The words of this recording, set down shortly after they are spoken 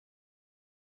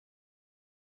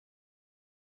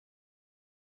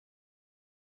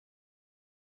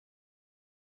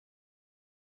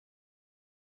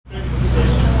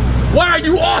Why are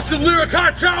you awesome, Lyrik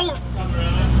Hightower?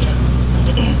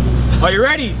 Are you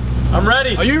ready? I'm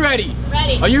ready. Are you ready?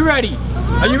 Ready. Are you ready?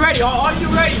 Are you ready? Are you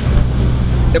ready?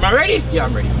 Am I ready? Yeah,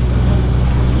 I'm ready.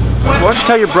 Why don't you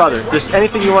tell your brother, if there's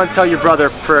anything you want to tell your brother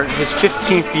for his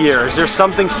 15th year, is there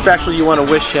something special you want to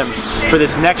wish him for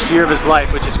this next year of his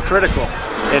life, which is critical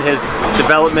in his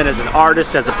development as an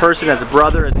artist, as a person, as a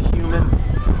brother, as a human,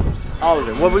 all of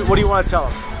it. What do you want to tell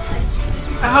him?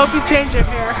 I hope you change your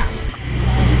hair.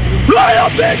 Light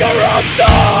up big a rock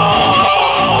star!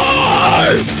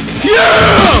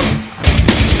 Yeah!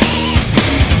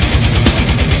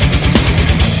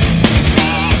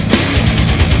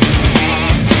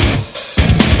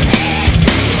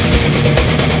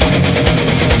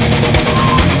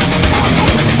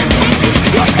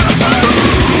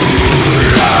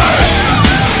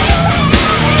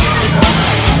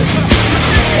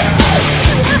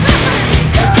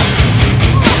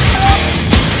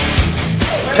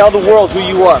 Tell the world who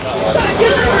you are.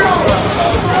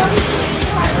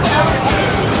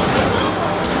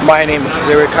 My name is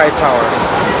Lyrik Hightower.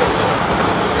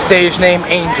 Stage name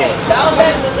Angel.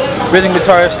 Rhythm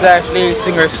guitarist slash lead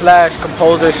singer slash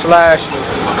composer slash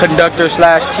conductor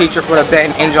slash teacher for the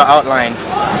band Angel Outline.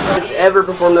 Ever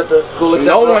performed at the school?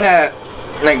 No one had,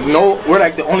 like, we're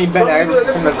like the only band that ever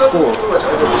performed at the school.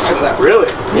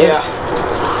 Really? Yes.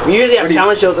 We usually have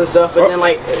talent shows and stuff, but then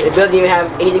like it doesn't even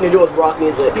have anything to do with rock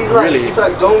music. Really?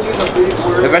 Don't use a big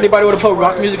word. If anybody would have put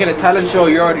rock music in a talent show,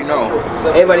 you already know.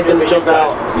 Everybody's gonna jump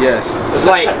out. Yes. It's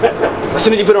like as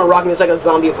soon as you put on rock music, it's like a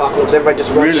zombie apocalypse. Everybody just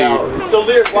runs out. So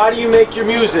Lyrik, why do you make your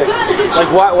music?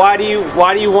 Like why do you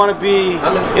want to be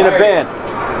in a band?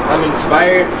 I'm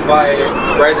inspired by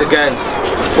Rise Against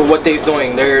for what they're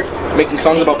doing. They're making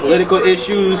songs about political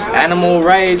issues, animal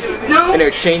rights, and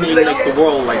they're changing like the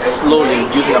world like slowly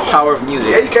using the power of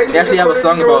music. They actually have a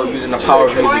song about using the power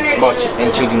of music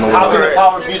and changing the world. How can the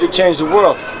power of music change the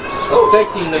world?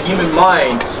 Affecting the human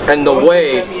mind and the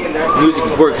way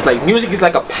music works. Like music is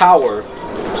like a power.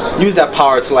 Use that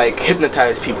power to like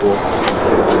hypnotize people.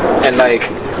 And like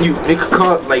it could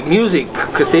call, like music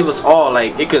could save us all.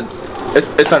 Like it could.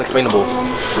 It's unexplainable.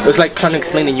 It's like trying to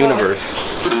explain the universe.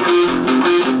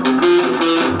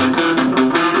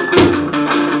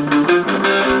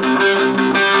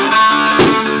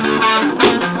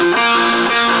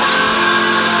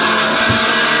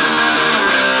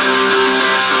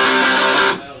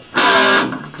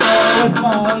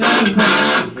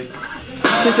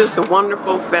 He's just a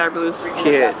wonderful, fabulous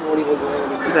kid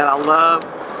that I love.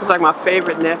 He's like my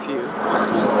favorite nephew.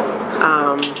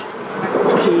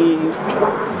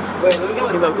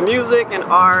 He loves music and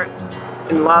art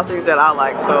and a lot of things that I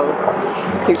like. So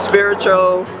he's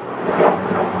spiritual,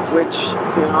 which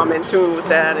I'm in tune with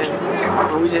that,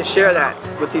 and we just share that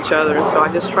with each other. And so I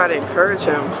just try to encourage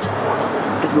him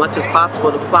as much as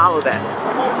possible to follow that,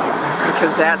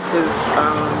 because that's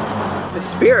his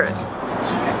spirit.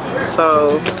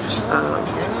 So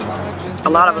a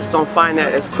lot of us don't find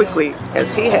that as quickly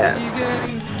as he has.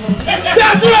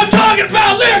 That's what I'm talking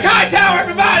about, Lyrik Hightower,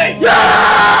 everybody!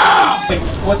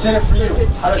 Yeah! What's in it for you?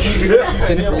 How does music It's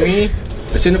in it for me.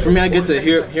 It's in it for me. I get to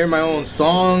hear my own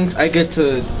songs. I get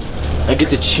to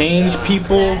change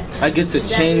people. I get to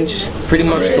change pretty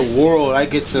much the world. I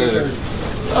get to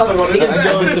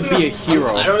be a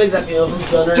hero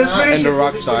and a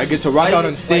rock star. I get to rock out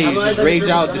on stage, just rage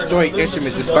out, destroying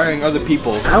instruments, inspiring other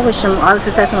people. I wish him all the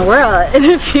success in the world in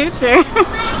the future.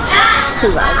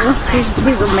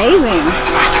 He's amazing.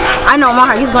 I know in my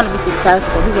heart he's going to be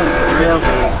successful. He's going to be real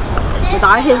good. With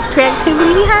all his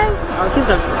creativity he has, he's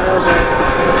going to be real good.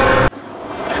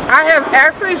 I have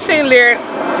actually seen Lyrik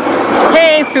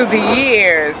change through the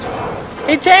years.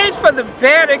 He changed for the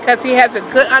better because he has a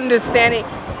good understanding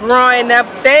growing up.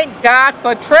 Thank God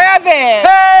for Travis.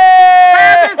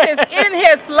 Hey! Travis is in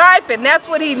his life and that's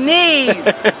what he needs.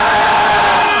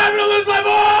 I'm gonna lose my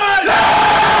voice! No!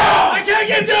 I can't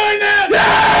keep doing this!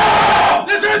 No!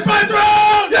 This hurts my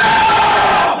throat! No!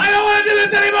 I don't want to do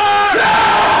this anymore! No!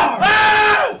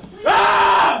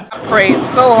 Ah! I prayed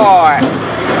so hard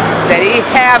that he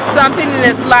have something in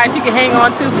his life he can hang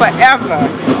on to forever.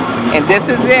 And this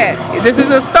is it. This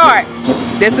is a start.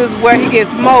 This is where he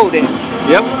gets molded.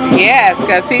 Yep. Yes,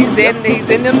 because he's in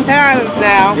them times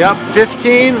now. Yep,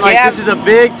 15, like this is a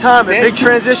big time, a big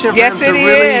transition for him to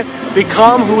really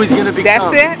become who he's going to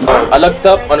become. That's it. I looked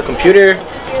up on the computer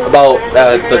about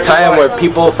the time where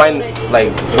people find,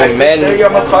 like, when men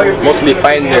mostly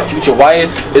find their future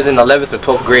wives is in 11th or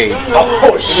 12th grade.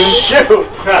 Oh, shoot!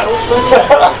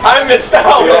 I missed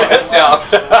out.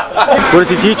 What does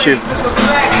he teach you?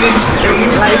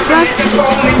 Life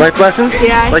lessons. Life lessons?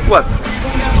 Yeah. Like what?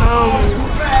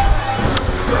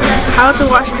 How to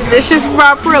wash the dishes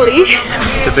properly.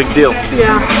 It's a big deal.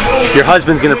 Yeah. Your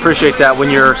husband's gonna appreciate that when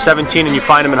you're 17 and you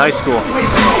find him in high school.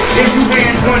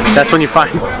 That's when you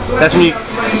find. That's when you.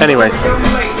 Anyways.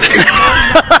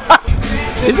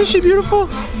 Isn't she beautiful?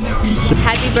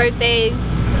 Happy birthday.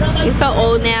 You're so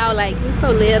old now, like you're so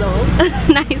little.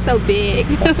 Now you're so big.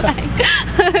 Like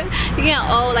you're getting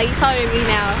old, like you're taller than me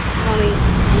now. Only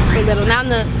you're so little. Now I'm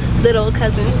the little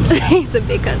cousin. He's the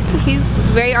big cousin. He's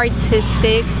very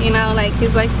artistic, you know, like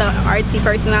he's like the artsy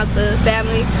person out the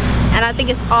family. And I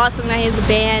think it's awesome that he has a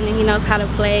band and he knows how to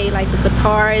play like the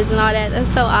guitars and all that.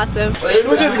 That's so awesome.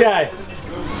 Who's this guy?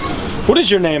 What is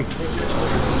your name?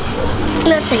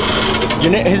 Nothing.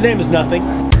 Your his name is Nothing.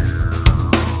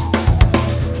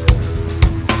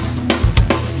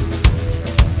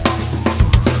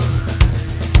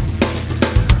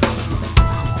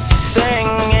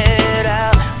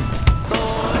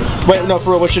 Wait, no,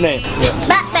 for real, what's your name?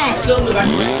 Batman. You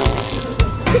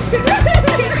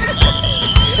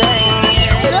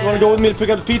want to go with me to pick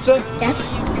up the pizza? Yes.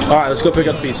 Alright, let's go pick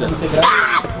up the pizza. Every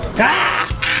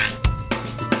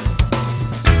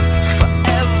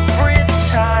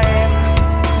time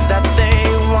that they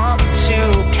want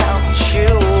to count you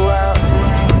out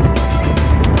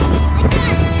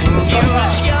and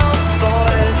use your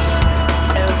voice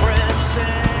every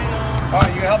single.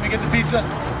 Alright, you gonna help me get the pizza?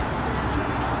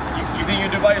 You think you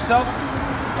can do it by yourself?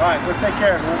 Alright, go take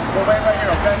care. We'll wait right here,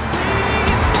 okay?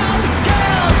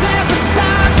 Girls, every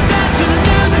time that you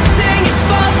lose it, sing it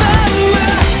for them.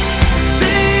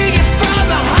 Sing it from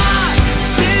the heart.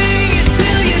 Sing it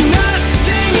till you're not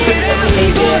singing it out.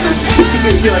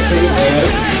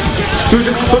 Dude,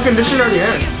 just cooking this shit on your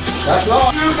hand. That's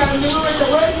all.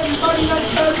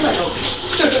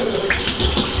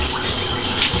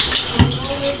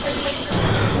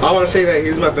 I want to say that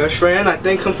he's my best friend. I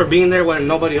thank him for being there when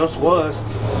nobody else was.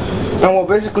 And well,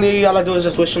 basically, all I do is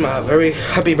just wish him a very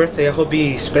happy birthday. I hope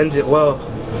he spends it well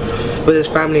with his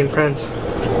family and friends.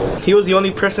 He was the only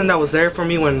person that was there for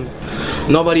me when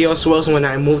nobody else was when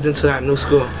I moved into that new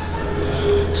school.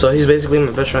 So he's basically my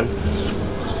best friend.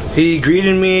 He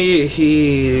greeted me,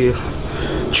 he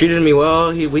treated me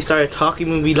well, we started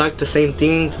talking, we liked the same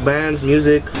things, bands,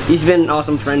 music. He's been an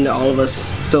awesome friend to all of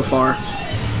us so far.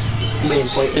 Main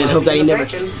point. And I hope that he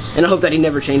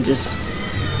never changes.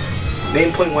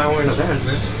 Main point why we're in a band,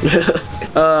 man.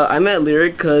 I met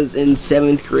Lyrik because in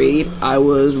 7th grade I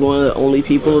was one of the only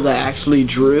people that actually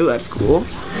drew at school.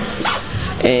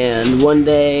 And one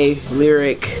day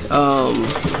Lyrik,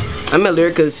 I met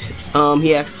Lyrik because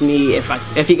he asked me if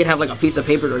he could have like a piece of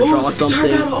paper to draw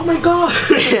something. Oh my god!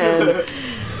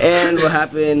 and what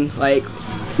happened, like,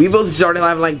 we both started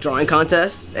having like drawing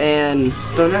contests, and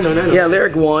yeah,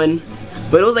 Lyrik won.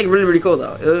 But it was like really cool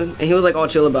though, and he was like all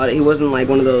chill about it. He wasn't like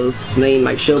one of those main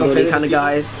like showboating kind of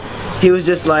guys. He was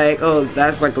just like, oh,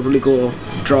 that's like a really cool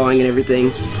drawing and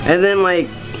everything. And then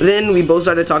we both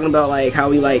started talking about like how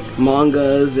we like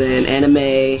mangas and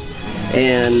anime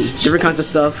and different kinds of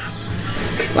stuff,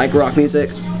 like rock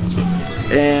music.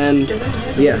 And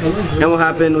yeah, and what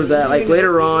happened was that like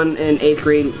later on in 8th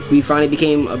grade we finally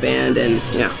became a band, and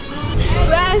yeah.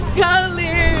 Let's go,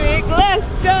 Lyrik. Let's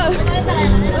go.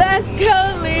 Let's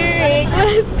go, Lyrik.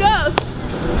 Let's go.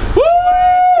 Woo!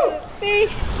 1, 2, 3,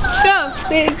 go,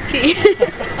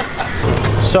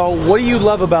 Lyrik. So, what do you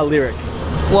love about Lyrik?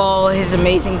 Well, his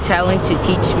amazing talent to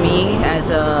teach me as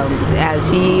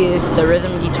he is the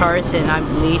rhythm guitarist and I'm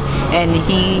the lead, and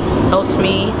he helps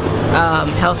me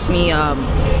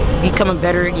become a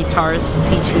better guitarist,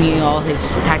 teach me all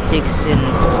his tactics and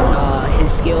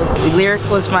his skills. Lyrik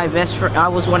was my best friend. I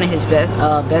was one of his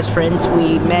best friends.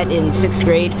 We met in 6th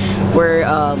grade where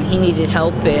he needed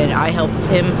help and I helped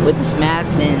him with his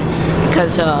math, and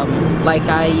because like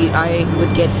I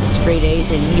would get straight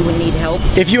A's and he would need help.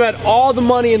 If you had all the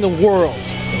money in the world,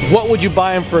 what would you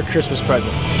buy him for a Christmas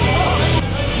present?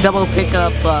 Double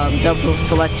pickup, double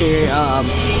selector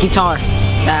guitar.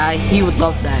 He would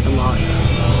love that a lot.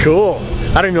 Cool.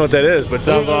 I don't even know what that is, but it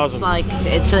sounds awesome. It's like,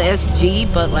 it's a SG,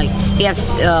 but like he has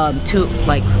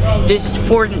there's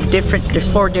four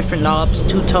different knobs,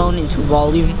 2-tone and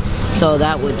 2-volume. So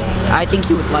that I think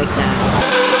he would like that.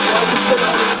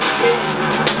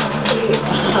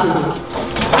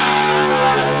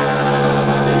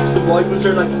 The volume was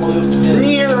like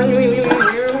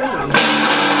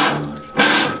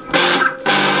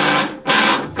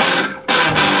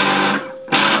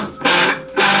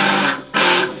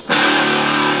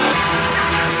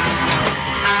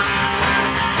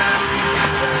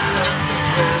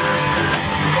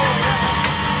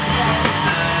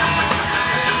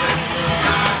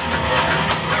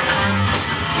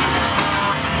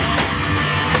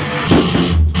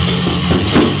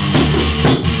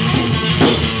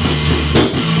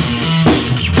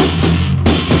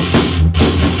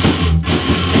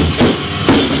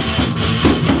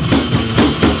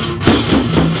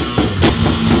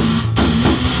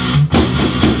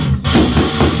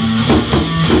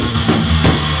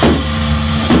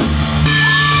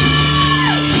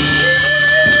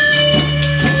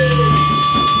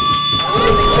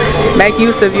make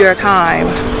use of your time.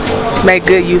 Make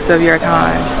good use of your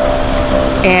time.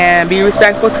 And be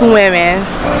respectful to women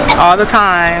all the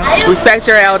time. Respect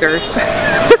your elders.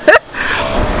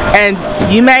 And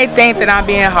you may think that I'm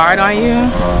being hard on you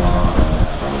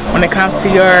when it comes to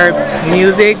your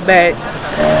music, but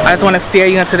I just want to steer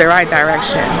you into the right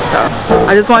direction. So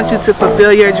I just want you to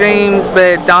fulfill your dreams,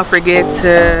 but don't forget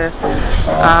to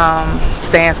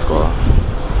stay in school.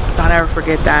 Don't ever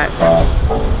forget that.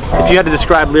 If you had to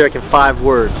describe Lyrik in 5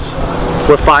 words,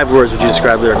 what 5 words would you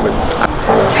describe Lyrik with?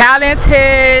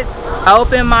 Talented,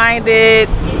 open-minded,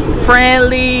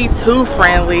 friendly, too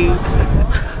friendly.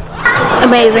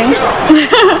 Amazing.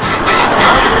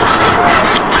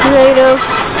 Creative,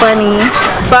 funny.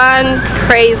 Fun,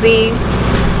 crazy,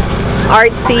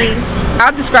 artsy.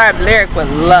 I'll describe Lyrik with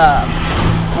love.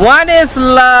 One is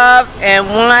love, and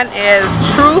one is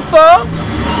truthful,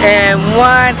 and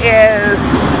one is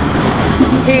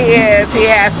he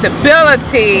has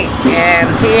stability, and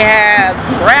he has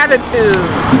gratitude,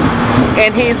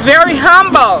 and he's very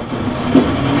humble.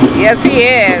 Yes, he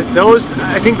is.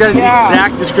 I think that is the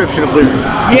exact description of Lyrik.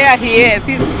 Yeah, he is.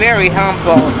 He's very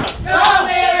humble.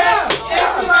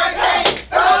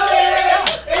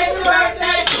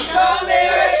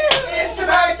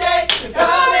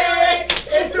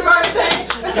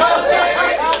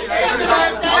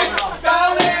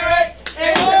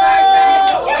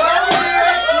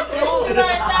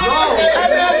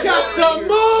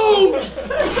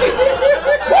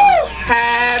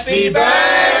 Happy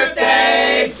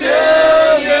birthday to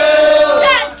you.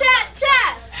 Chat, chat,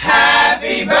 chat.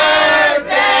 Happy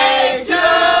birthday to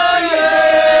you.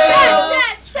 Chat,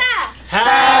 chat, chat.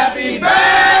 Happy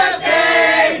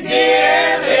birthday,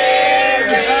 dear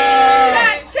Lyrik.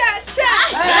 Chat, chat, chat.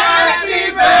 Happy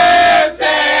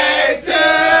birthday to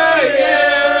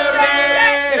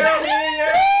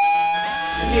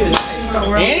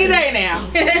you, Any day now.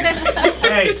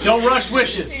 Hey, don't rush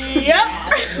wishes. Yep.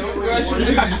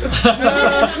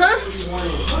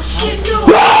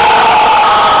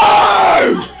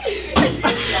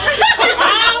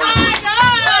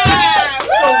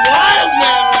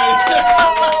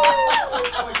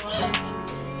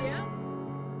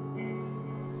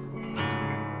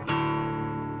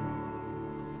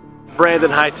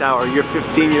 Brandon Hightower, you're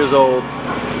 15 years old.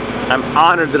 I'm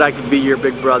honored that I could be your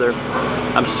big brother.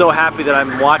 I'm so happy that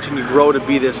I'm watching you grow to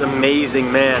be this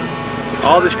amazing man.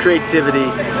 All this creativity.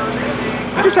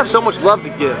 You just have so much love to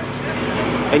give.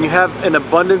 And you have an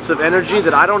abundance of energy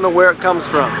that I don't know where it comes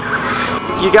from.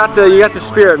 You got the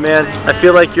spirit, man. I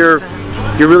feel like you're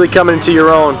really coming into your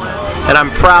own. And I'm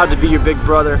proud to be your big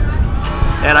brother.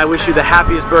 And I wish you the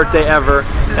happiest birthday ever.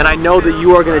 And I know that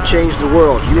you are going to change the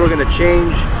world. You are going to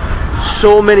change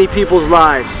so many people's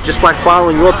lives just by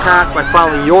following your path, by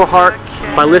following your heart,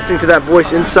 by listening to that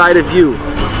voice inside of you.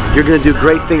 You're going to do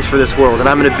great things for this world, and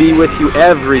I'm going to be with you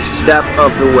every step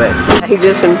of the way. He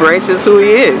just embraces who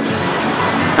he is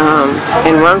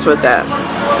and runs with that,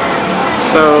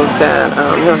 so that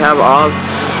he'll have all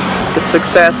the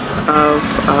success of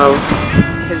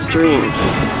his dreams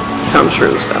come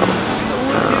true. So,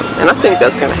 and I think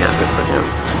that's going to happen for him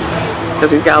because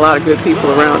he's got a lot of good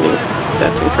people around him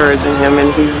that's encouraging him,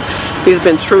 and he's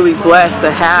been truly blessed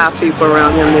to have people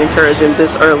around him to encourage him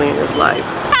this early in his life.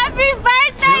 Happy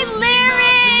birthday,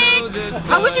 Lyrik!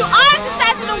 I wish you all the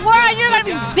success in the world. You're gonna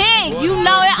be big. You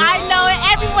know it, I know it,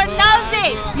 everyone knows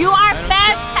it. You are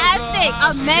fantastic,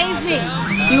 amazing.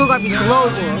 You are gonna be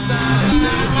global.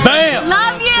 Bam!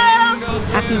 Love you!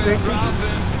 Happy birthday.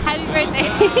 Happy birthday.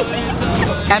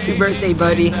 Happy birthday,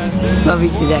 buddy. Love you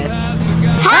to death.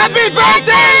 Happy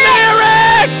birthday,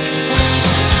 Lyrik!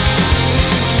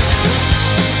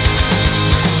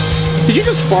 Did you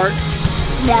just fart?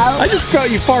 No. I just felt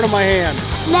you fart on my hand.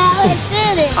 No, I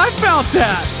didn't. I felt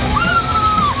that.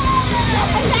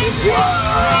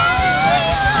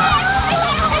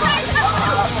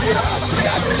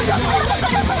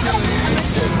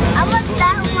 I want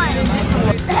that one.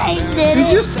 I didn't.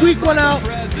 Did you squeak one out?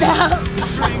 No.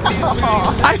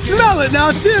 I smell it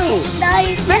now too. No,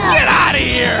 you Then get out of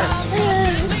here.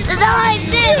 No, I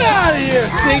didn't. Get out of here,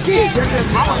 Stinky.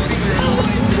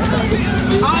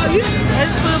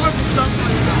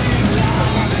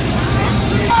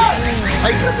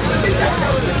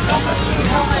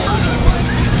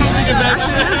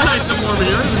 It's nice and warm in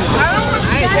here.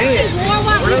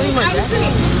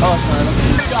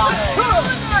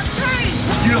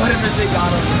 You let him as they got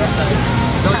him.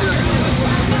 Don't do it.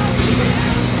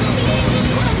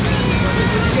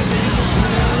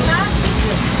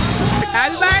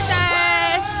 Happy birthday!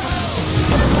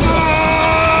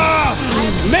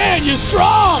 Man, you're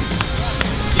strong.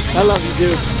 I love you,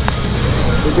 dude.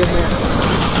 You're a good man.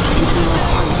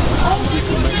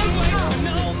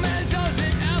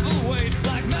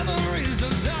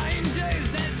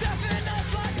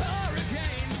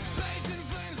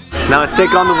 Now let's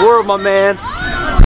take on the world, my man.